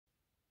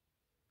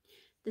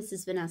This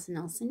is Vanessa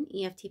Nelson,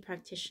 EFT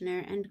practitioner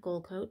and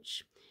goal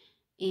coach,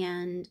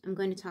 and I'm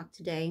going to talk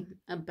today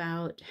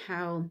about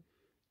how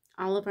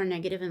all of our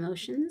negative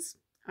emotions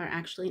are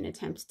actually an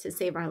attempt to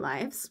save our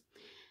lives.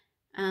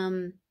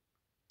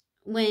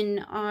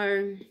 When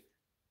our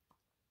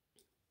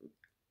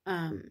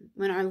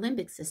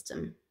limbic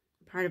system,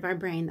 part of our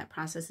brain that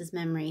processes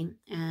memory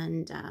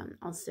and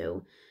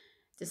also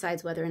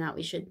decides whether or not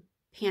we should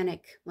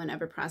panic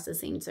whenever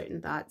processing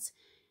certain thoughts,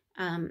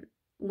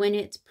 when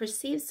it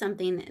perceives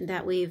something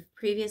that we've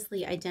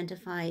previously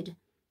identified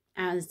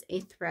as a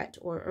threat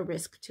or a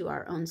risk to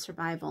our own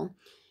survival,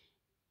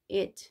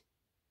 it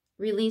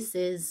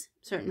releases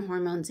certain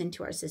hormones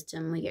into our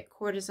system. We get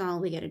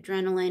cortisol, we get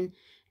adrenaline,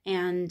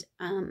 and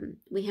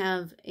we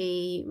have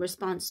a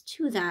response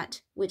to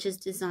that, which is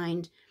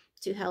designed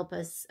to help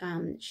us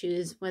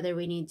choose whether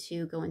we need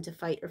to go into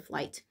fight or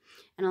flight.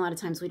 And a lot of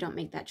times we don't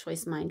make that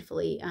choice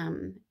mindfully.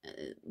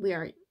 We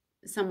are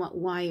somewhat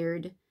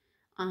wired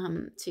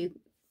to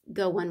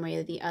go one way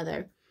or the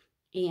other,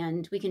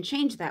 and we can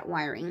change that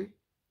wiring.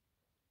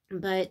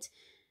 But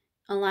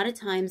a lot of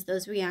times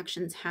those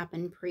reactions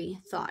happen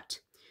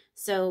pre-thought.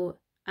 So,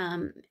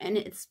 and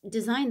it's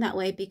designed that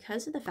way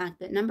because of the fact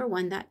that, number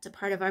one, that's a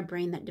part of our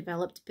brain that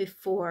developed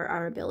before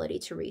our ability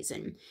to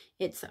reason.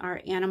 It's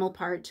our animal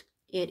part.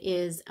 It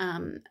is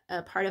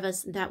a part of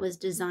us that was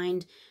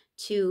designed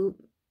to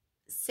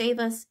save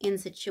us in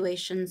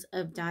situations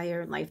of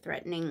dire,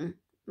 life-threatening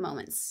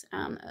moments,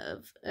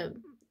 of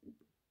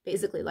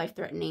basically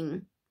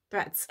life-threatening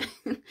threats.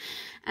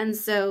 And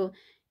so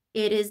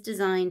it is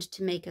designed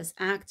to make us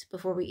act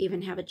before we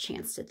even have a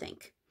chance to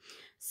think.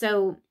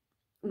 So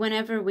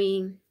whenever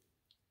we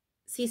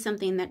see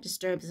something that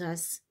disturbs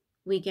us,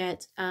 we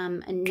get a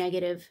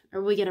negative,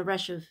 or we get a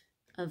rush of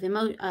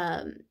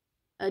adrenaline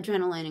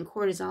and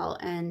cortisol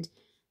and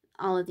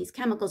all of these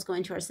chemicals go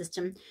into our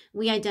system.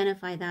 We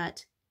identify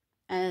that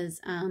as,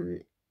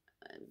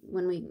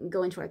 when we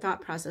go into our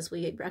thought process,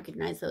 we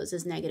recognize those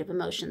as negative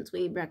emotions.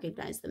 We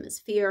recognize them as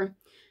fear,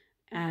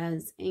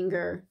 as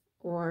anger,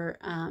 or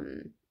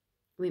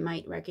we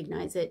might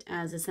recognize it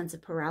as a sense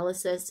of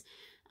paralysis.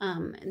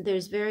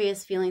 There's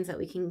various feelings that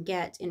we can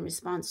get in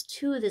response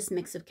to this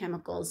mix of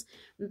chemicals,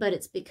 but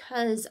it's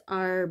because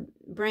our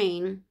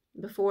brain,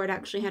 before it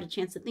actually had a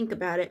chance to think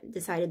about it,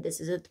 decided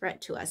this is a threat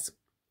to us.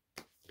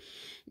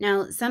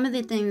 Now, some of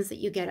the things that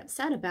you get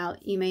upset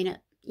about, you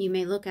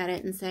may look at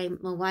it and say,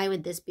 well, why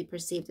would this be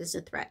perceived as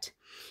a threat?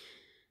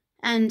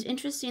 And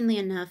interestingly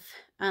enough,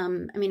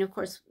 of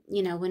course,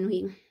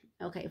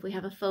 if we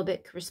have a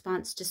phobic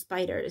response to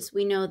spiders,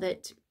 we know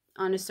that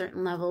on a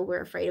certain level,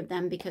 we're afraid of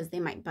them because they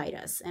might bite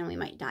us and we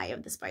might die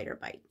of the spider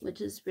bite,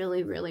 which is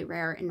really, really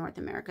rare in North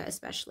America,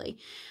 especially.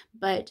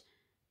 But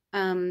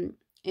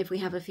if we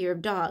have a fear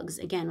of dogs,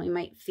 again, we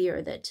might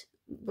fear that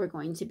we're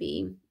going to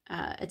be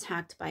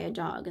attacked by a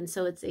dog. And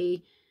so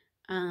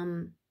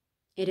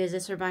it is a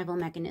survival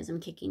mechanism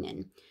kicking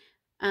in.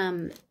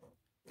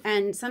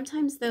 And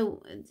sometimes,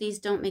 though, these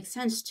don't make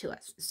sense to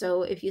us.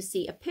 So if you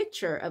see a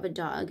picture of a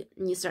dog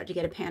and you start to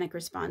get a panic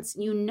response,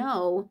 you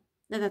know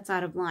that that's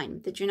out of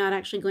line, that you're not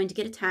actually going to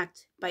get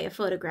attacked by a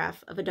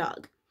photograph of a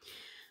dog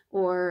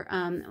or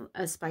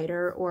a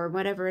spider or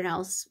whatever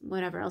else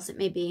it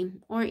may be.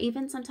 Or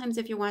even sometimes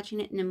if you're watching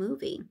it in a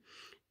movie.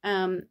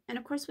 And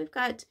of course, we've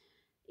got,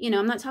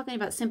 I'm not talking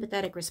about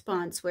sympathetic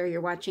response where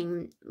you're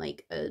watching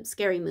like a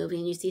scary movie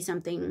and you see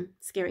something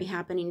scary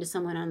happening to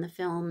someone on the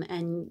film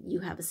and you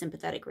have a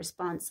sympathetic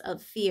response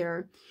of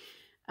fear.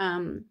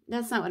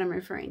 That's not what I'm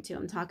referring to.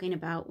 I'm talking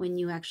about when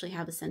you actually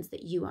have a sense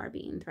that you are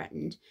being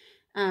threatened.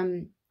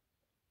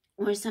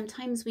 Or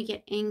sometimes we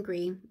get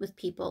angry with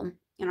people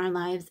in our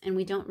lives and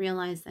we don't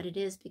realize that it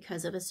is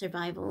because of a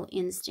survival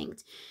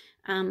instinct.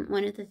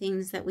 One of the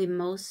things that we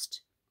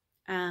most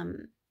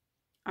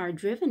are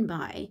driven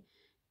by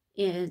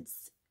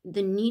is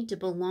the need to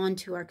belong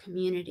to our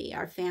community,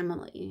 our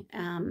family.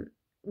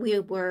 We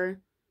were,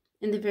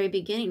 from the very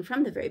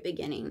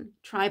beginning,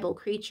 tribal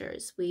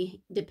creatures.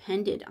 We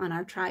depended on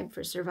our tribe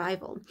for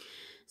survival.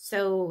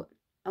 So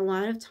a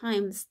lot of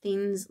times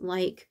things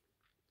like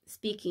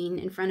speaking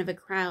in front of a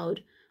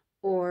crowd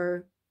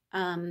or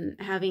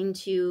having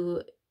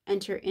to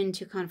enter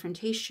into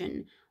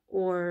confrontation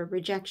or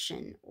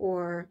rejection,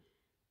 or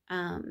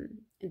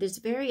there's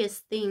various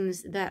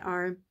things that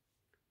are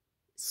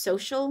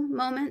social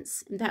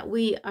moments that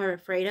we are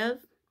afraid of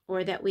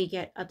or that we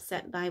get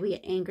upset by, we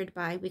get angered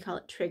by. We call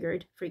it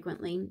triggered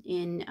frequently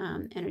in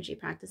energy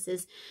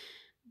practices.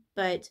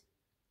 But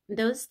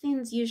those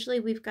things, usually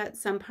we've got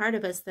some part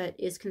of us that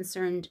is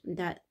concerned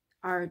that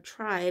our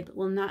tribe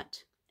will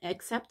not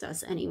accept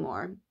us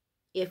anymore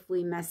if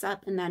we mess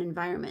up in that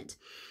environment.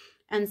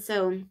 And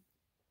so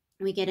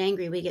we get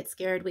angry, we get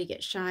scared, we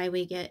get shy,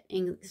 we get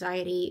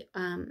anxiety,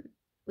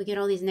 we get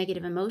all these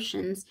negative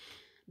emotions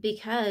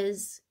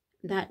because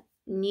that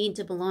need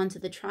to belong to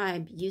the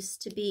tribe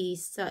used to be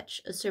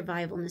such a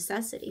survival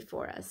necessity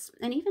for us.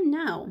 And even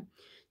now,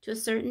 to a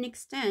certain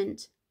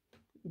extent,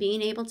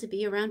 being able to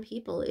be around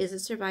people is a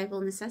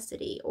survival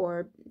necessity,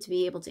 or to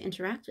be able to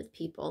interact with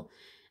people.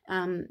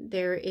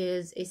 there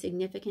is a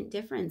significant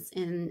difference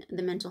in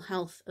the mental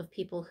health of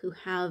people who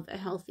have a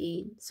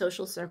healthy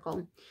social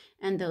circle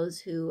and those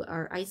who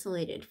are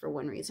isolated for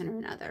one reason or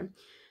another.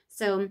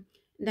 So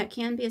that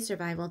can be a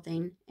survival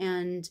thing.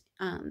 And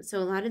so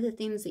a lot of the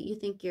things that you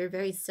think you're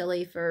very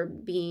silly for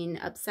being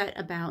upset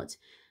about,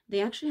 they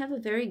actually have a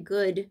very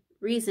good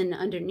reason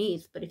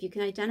underneath. But if you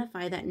can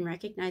identify that and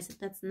recognize that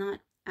that's not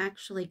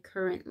actually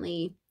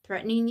currently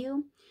threatening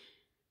you,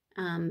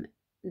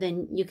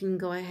 then you can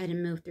go ahead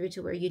and move through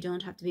to where you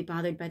don't have to be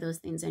bothered by those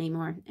things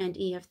anymore. And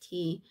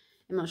EFT,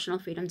 Emotional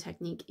Freedom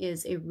Technique,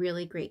 is a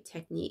really great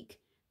technique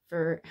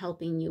for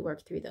helping you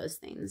work through those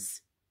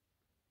things.